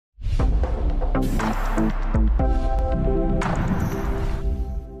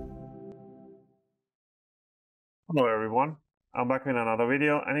Hello everyone, I'm back with another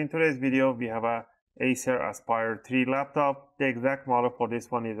video, and in today's video we have a Acer Aspire 3 laptop. The exact model for this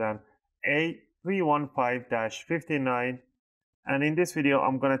one is an A315-59, and in this video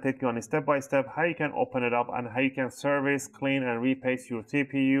I'm going to take you on a step-by-step how you can open it up and how you can service, clean and repaste your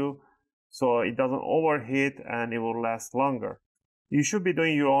CPU so it doesn't overheat and it will last longer. You should be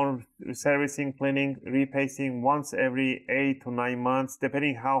doing your own servicing, cleaning, repasting once every 8 to 9 months,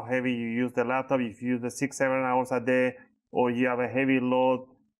 depending how heavy you use the laptop. If you use the 6-7 hours a day, or you have a heavy load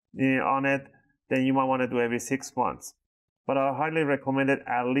on it, then you might want to do every 6 months. But I highly recommend it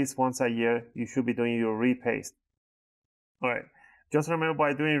at least once a year. You should be doing your repaste. All right. Just remember,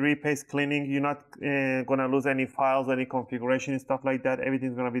 by doing repaste cleaning, you're not going to lose any files, any configuration, and stuff like that.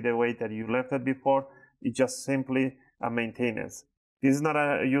 Everything's going to be the way that you left it before. It's just simply a maintenance. This is not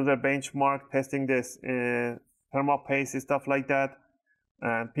a user benchmark testing this thermal paste and stuff like that.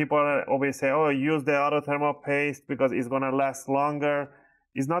 And people always say, oh, use the auto thermal paste because it's going to last longer.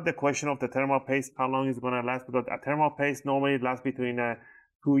 It's not the question of the thermal paste, how long it's going to last, because a thermal paste normally lasts between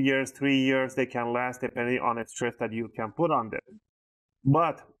 2 years, 3 years. They can last depending on the stress that you can put on them.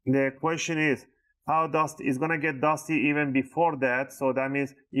 But the question is, how dusty is going to get dusty even before that. So that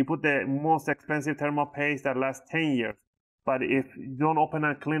means you put the most expensive thermal paste that lasts 10 years. But if you don't open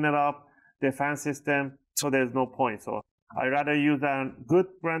and clean it up, the fan system, so there's no point. So I rather use a good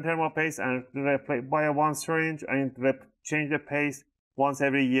brand thermal paste and buy a 1 syringe and change the paste once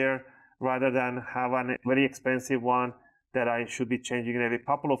every year, rather than have a very expensive one that I should be changing every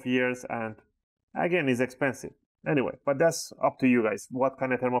couple of years, and again, it's expensive. Anyway, but that's up to you guys, what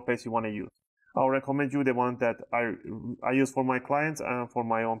kind of thermal paste you want to use. I'll recommend you the one that I use for my clients and for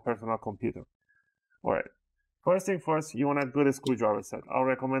my own personal computer. All right. First thing first, you want a good screwdriver set. I'll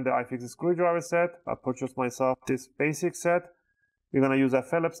recommend the iFix screwdriver set. I purchased myself this basic set. You're going to use a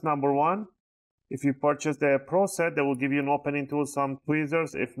Phillips number 1. If you purchase the Pro set, they will give you an opening tool, some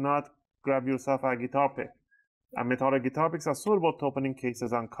tweezers. If not, grab yourself a guitar pick. A metallic guitar picks are suitable to opening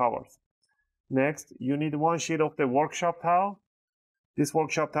cases and covers. Next, you need 1 sheet of the workshop towel. These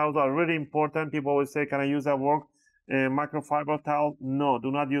workshop towels are really important. People always say, can I use a microfiber towel? No, do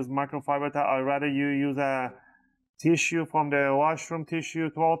not use microfiber towel. I'd rather you use a tissue from the washroom tissue,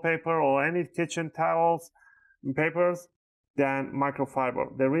 toilet paper, or any kitchen towels and papers than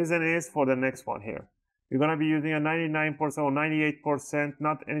microfiber. The reason is for the next one here. You're going to be using a 99% or 98%,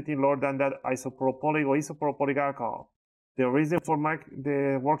 not anything lower than that, isopropylic or isopropylic alcohol. The reason for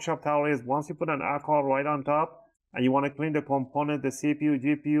the workshop towel is once you put an alcohol right on top and you want to clean the component, the CPU,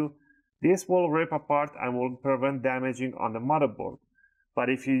 GPU, this will rip apart and will prevent damaging on the motherboard. But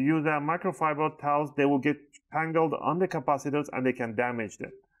if you use a microfiber towels, they will get tangled on the capacitors and they can damage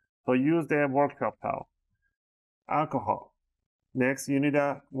them. So use the workshop towel. Alcohol. Next, you need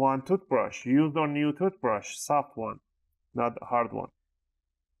a 1 toothbrush. Use the new toothbrush, soft one, not hard one.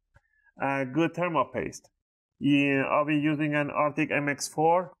 A good thermal paste. I'll be using an Arctic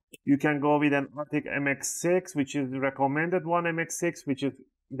MX4. You can go with an Arctic MX6, which is the recommended one, MX6, which is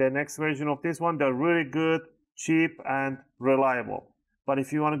the next version of this one. They're really good, cheap, and reliable. But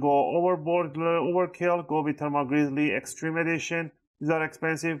if you want to go overboard, overkill, go with Thermal Grizzly Extreme Edition. These are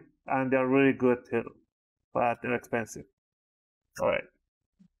expensive and they're really good too, but they're expensive. All right.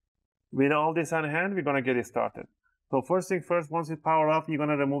 With all this on hand, we're going to get it started. So first thing first, once you power up, you're going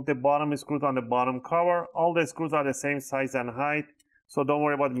to remove the bottom screws on the bottom cover. All the screws are the same size and height, so don't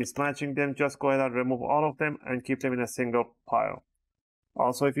worry about mismatching them. Just go ahead and remove all of them and keep them in a single pile.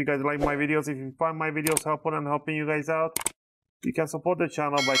 Also, if you guys like my videos, if you find my videos helpful and helping you guys out, you can support the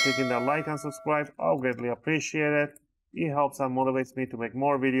channel by clicking the like and subscribe. I'll greatly appreciate it. It helps and motivates me to make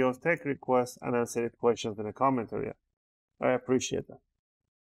more videos, take requests, and answer questions in the comment area. I appreciate that.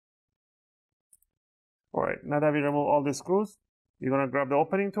 Alright, now that we remove all the screws, you're going to grab the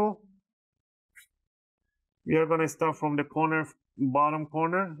opening tool. We are going to start from the corner, bottom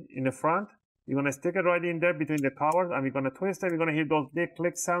corner in the front. You're going to stick it right in there between the covers, and we're going to twist it. We're going to hear those big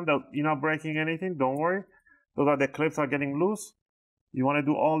click sound that you're not breaking anything. Don't worry. Those are the clips are getting loose. You want to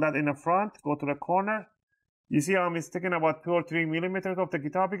do all that in the front. Go to the corner. You see I'm sticking about 2 or 3 millimeters of the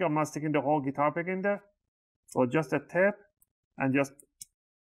guitar pick. I'm not sticking the whole guitar pick in there. So just a tip and just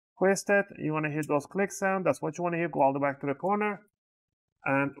twist it. You want to hear those click sound. That's what you want to hear. Go all the way back to the corner.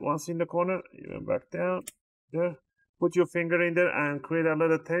 And once in the corner, you go back down there. Put your finger in there and create a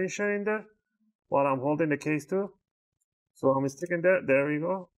little tension in there while I'm holding the case too. So I'm sticking there. There you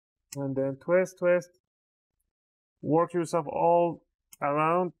go. And then twist, twist. Work yourself all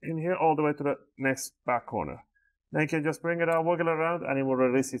around in here all the way to the next back corner. Then you can just bring it out, wiggle around, and it will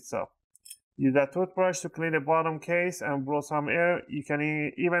release itself. Use that toothbrush to clean the bottom case and blow some air. You can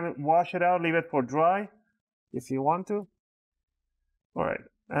even wash it out, leave it for dry. if you want to. All right,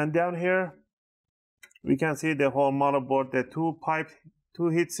 and down here we can see the whole motherboard, the two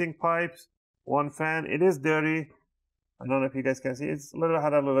heatsink pipes, one fan. It is dirty. I don't know if you guys can see. It's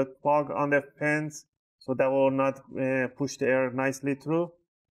had a little plug on the pins, so that will not push the air nicely through.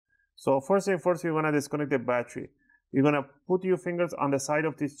 So first thing first, we're gonna disconnect the battery. You're gonna put your fingers on the side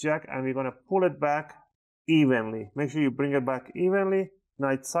of this jack and we're gonna pull it back evenly. Make sure you bring it back evenly,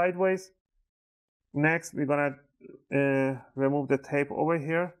 not sideways. Next, we're gonna remove the tape over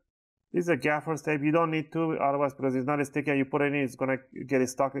here. This is a gaffer's tape. You don't need to, otherwise, because it's not sticky and you put it in, it's gonna get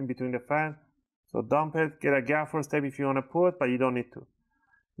stuck in between the fan. So dump it, get a gaffer's tape if you wanna put, but you don't need to.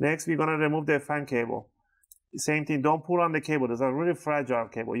 Next, we're gonna remove the fan cable. Same thing, don't pull on the cable. There's a really fragile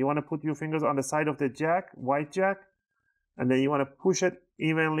cable. You wanna put your fingers on the side of the jack, white jack, and then you wanna push it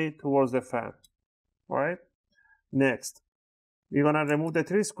evenly towards the fan. All right? Next, we're gonna remove the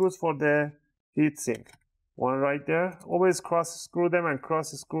 3 screws for the heatsink. One right there. Always cross screw them and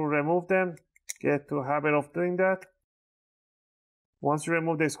cross screw remove them. Get to habit of doing that. Once you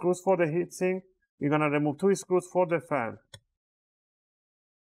remove the screws for the heatsink, we're gonna remove 2 screws for the fan.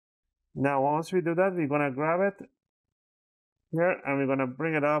 Now once we do that, we're gonna grab it here and we're gonna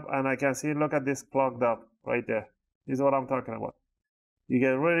bring it up, and I can see, look at this clogged up right there. This is what I'm talking about. You get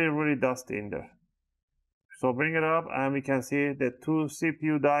really dusty in there. So bring it up and we can see the 2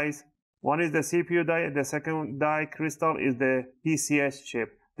 CPU dies. One is the CPU die, the second die crystal is the PCS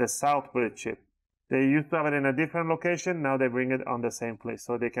chip, the Southbridge chip. They used to have it in a different location, now they bring it on the same place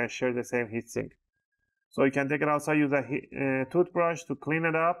so they can share the same heatsink. So you can take it outside, use a toothbrush to clean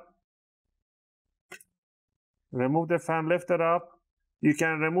it up. Remove the fan, lift it up. You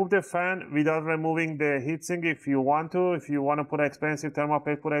can remove the fan without removing the heatsink if you want to. If you want to put expensive thermal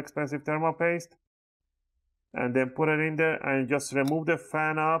paste, put expensive thermal paste. And then put it in there and just remove the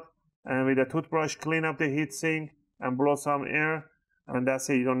fan up. And with a toothbrush, clean up the heatsink and blow some air. And that's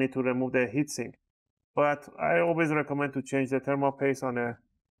it, you don't need to remove the heatsink. But I always recommend to change the thermal paste on a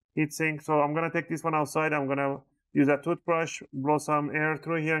heatsink. So I'm going to take this one outside. I'm going to use a toothbrush, blow some air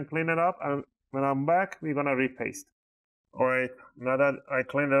through here and clean it up. And when I'm back, we're going to repaste. Alright, now that I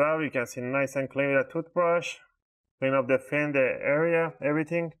cleaned it out, you can see nice and clean with a toothbrush. Clean up the fin, the area,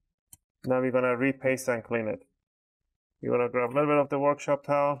 everything. Now we're going to repaste and clean it. You're going to grab a little bit of the workshop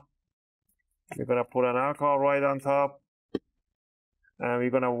towel. We're going to put an alcohol right on top. And we're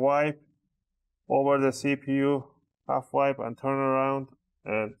going to wipe over the CPU, half wipe and turn around.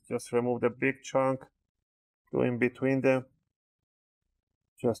 And just remove the big chunk. Go in between them.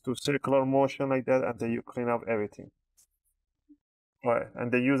 Just do circular motion like that until you clean up everything. Alright,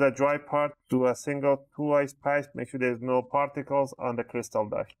 and then use a dry part, do a single 2-ice pass, make sure there's no particles on the crystal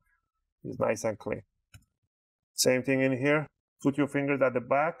die. It's nice and clean. Same thing in here, put your fingers at the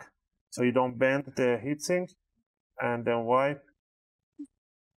back so you don't bend the heatsink, and then wipe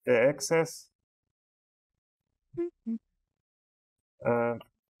the excess. And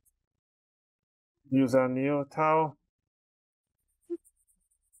use a new towel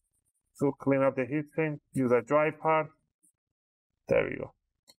to clean up the heatsink, use a dry part. There we go.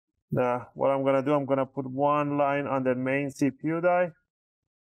 Now, what I'm going to do, I'm going to put one line on the main CPU die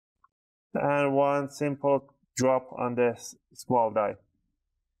and one simple drop on the small die.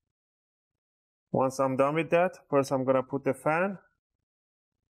 Once I'm done with that, first I'm going to put the fan.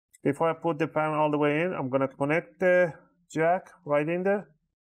 Before I put the fan all the way in, I'm going to connect the jack right in there,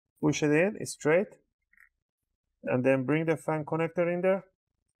 push it in straight, and then bring the fan connector in there.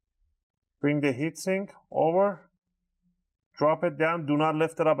 Bring the heatsink over. Drop it down, do not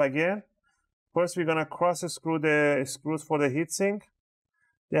lift it up again. First, we're gonna cross screw the screws for the heatsink.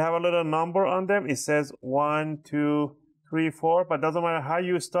 They have a little number on them. It says 1, 2, 3, 4, but doesn't matter how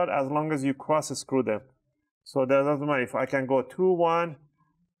you start as long as you cross screw them. So that doesn't matter if I can go 2, 1,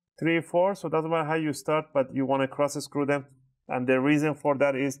 3, 4. So it doesn't matter how you start, but you want to cross screw them. And the reason for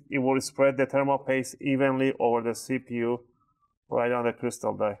that is it will spread the thermal paste evenly over the CPU right on the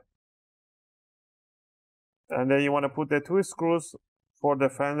crystal die. And then you want to put the 2 screws for the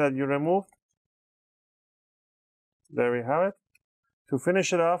fan that you removed. There we have it. To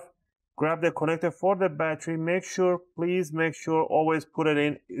finish it off, grab the connector for the battery. Make sure, please make sure, always put it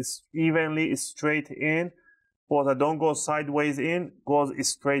in evenly straight in. But don't go sideways in, goes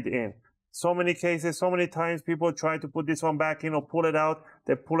straight in. So many cases, so many times people try to put this one back in or pull it out.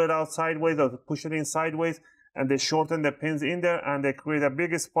 They pull it out sideways or push it in sideways and they shorten the pins in there and they create a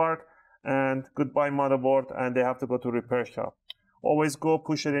big spark. And goodbye motherboard, and they have to go to repair shop. Always go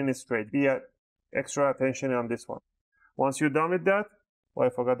push it in straight. Be extra attention on this one. Once you're done with that, oh,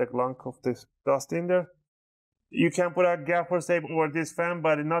 I forgot the glunk of this dust in there. You can put a gaffer tape over this fan,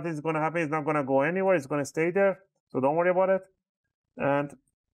 but nothing's going to happen. It's not going to go anywhere. It's going to stay there. So don't worry about it. And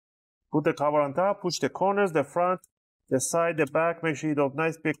put the cover on top, push the corners, the front, the side, the back. Make sure you do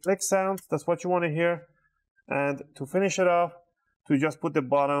nice big click sounds. That's what you want to hear. And to finish it off, to just put the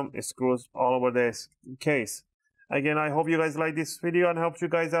bottom screws all over this case. Again, I hope you guys like this video and helps you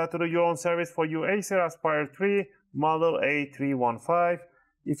guys out to do your own service for your Acer Aspire 3 model A315.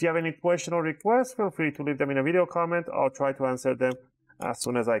 If you have any question or requests, feel free to leave them in a video comment. I'll try to answer them as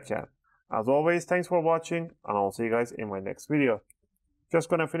soon as I can. As always, thanks for watching, and I'll see you guys in my next video. Just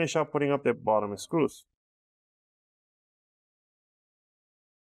gonna finish up putting up the bottom screws.